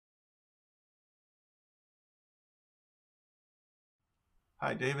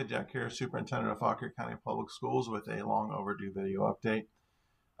Hi, David Jeck here, Superintendent of Fauquier County Public Schools with a long overdue video update.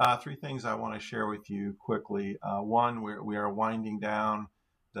 Three things I want to share with you quickly. One, we are winding down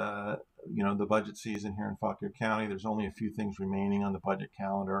the budget season here in Fauquier County. There's only a few things remaining on the budget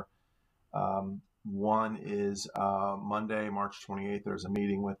calendar. One is Monday, March 28th, there's a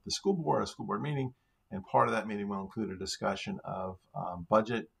meeting with the school board, a school board meeting, and part of that meeting will include a discussion of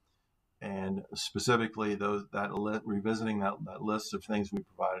budget, and specifically revisiting that list of things we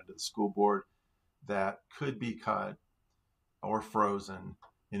provided to the school board that could be cut or frozen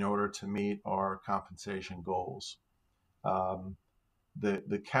in order to meet our compensation goals.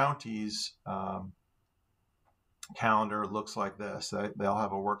 The county's calendar looks like this. They'll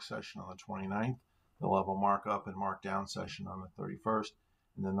have a work session on the 29th. They'll have a markup and markdown session on the 31st,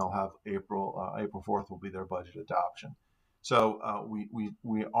 and then they'll have April 4th will be their budget adoption. So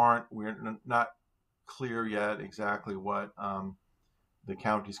we're not clear yet exactly what the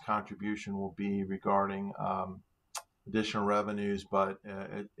county's contribution will be regarding additional revenues, but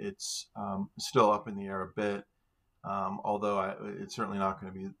it's still up in the air a bit. Although it's certainly not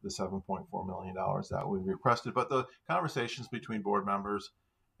going to be the $7.4 million that we requested. But the conversations between board members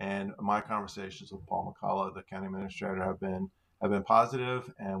and my conversations with Paul McCullough, the county administrator, have been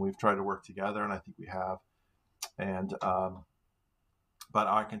positive, and we've tried to work together, and I think we have. And but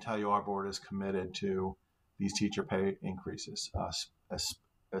I can tell you our board is committed to these teacher pay increases,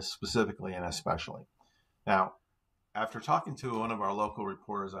 specifically and especially. Now, after talking to one of our local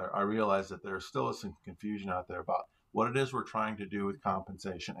reporters, I realized that there still is some confusion out there about what it is we're trying to do with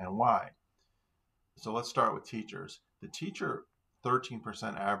compensation and why. So let's start with teachers. The teacher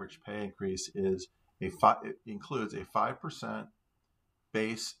 13% average pay increase includes a 5%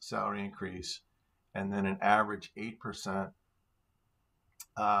 base salary increase and then an average 8%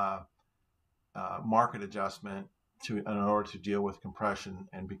 market adjustment in order to deal with compression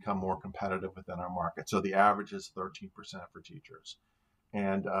and become more competitive within our market. So the average is 13% for teachers.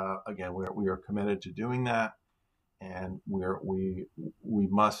 And again, we are committed to doing that, and we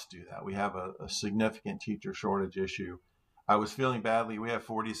must do that. We have a significant teacher shortage issue. I was feeling badly. We have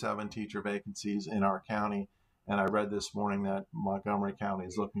 47 teacher vacancies in our county, and I read this morning that Montgomery County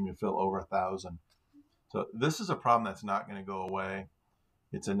is looking to fill over 1,000. So this is a problem that's not going to go away.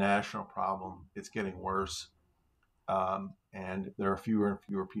 It's a national problem. It's getting worse. And there are fewer and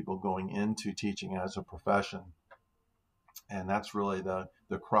fewer people going into teaching as a profession. And that's really the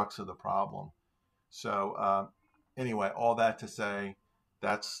crux of the problem. So anyway, all that to say,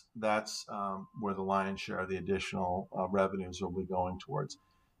 that's where the lion's share of the additional revenues will be going towards.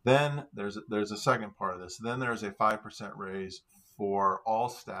 Then there's a second part of this. Then there's a 5% raise for all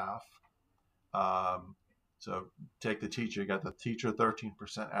staff. So take the teacher, you got the teacher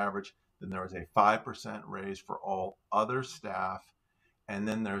 13% average, then there was a 5% raise for all other staff, and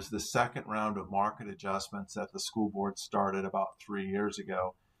then there's the second round of market adjustments that the school board started about 3 years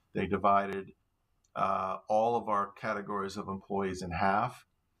ago. They divided all of our categories of employees in half,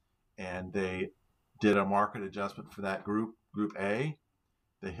 and they did a market adjustment for that group A.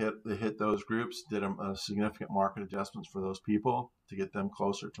 They hit those groups, did a significant market adjustments for those people to get them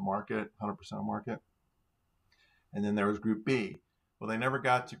closer to market, 100% of market. And then there was Group B. Well, they never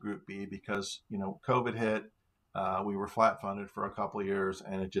got to Group B because COVID hit. We were flat funded for a couple of years,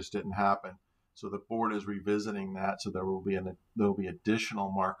 and it just didn't happen. So the board is revisiting that. So there will be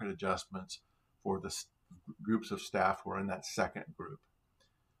additional market adjustments for the groups of staff who are in that second group.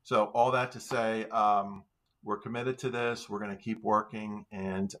 So all that to say, we're committed to this. We're going to keep working,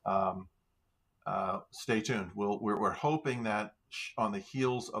 and stay tuned. We're hoping that on the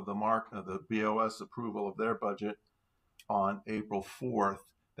heels of the BOS approval of their budget on April 4th,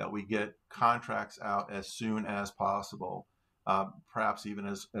 that we get contracts out as soon as possible, perhaps even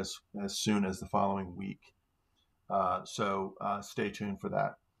as soon as the following week. So stay tuned for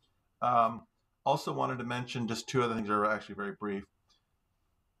that. Also wanted to mention just two other things that are actually very brief.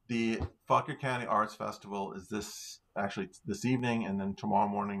 The Fauquier County Arts Festival is this evening, and then tomorrow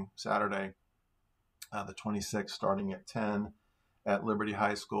morning, Saturday, the 26th, starting at 10 at Liberty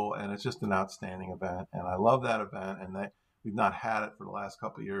High School, and it's just an outstanding event, and I love that event, and we've not had it for the last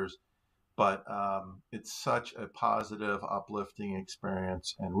couple of years, but it's such a positive, uplifting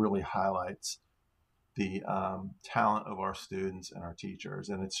experience and really highlights the talent of our students and our teachers,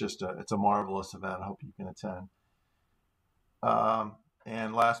 and it's a marvelous event. I hope you can attend.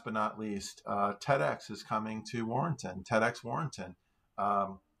 And last but not least, TEDx is coming to Warrenton, TEDxWarrenton.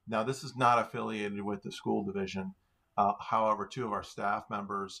 Now, this is not affiliated with the school division. However, two of our staff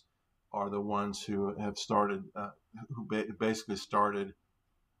members are the ones who have started, basically started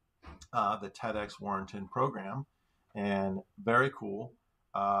the TEDxWarrenton program, and very cool.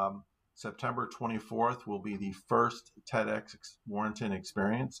 September 24th will be the first TEDxWarrenton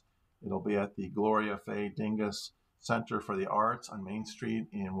experience. It'll be at the Gloria Faye Dingus Center for the Arts on Main Street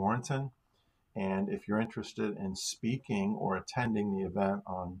in Warrenton. And if you're interested in speaking or attending the event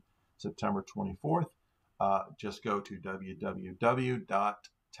on September 24th, just go to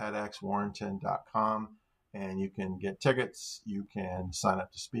www.TEDxWarrenton.com and you can get tickets. You can sign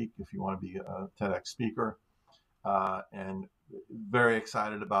up to speak if you want to be a TEDx speaker. And very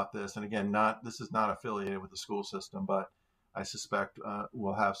excited about this. And again, this is not affiliated with the school system, but I suspect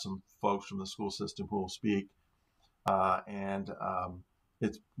we'll have some folks from the school system who will speak.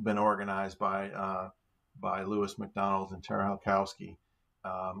 It's been organized by Lewis McDonald and Tara Halkowski.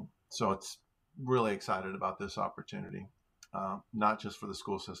 So it's really excited about this opportunity, not just for the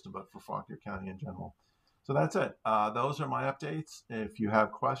school system, but for Fauquier County in general. So that's it. Those are my updates. If you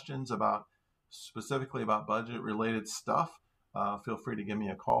have questions specifically about budget related stuff, feel free to give me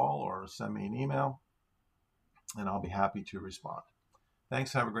a call or send me an email, and I'll be happy to respond.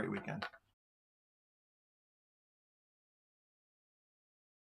 Thanks. Have a great weekend.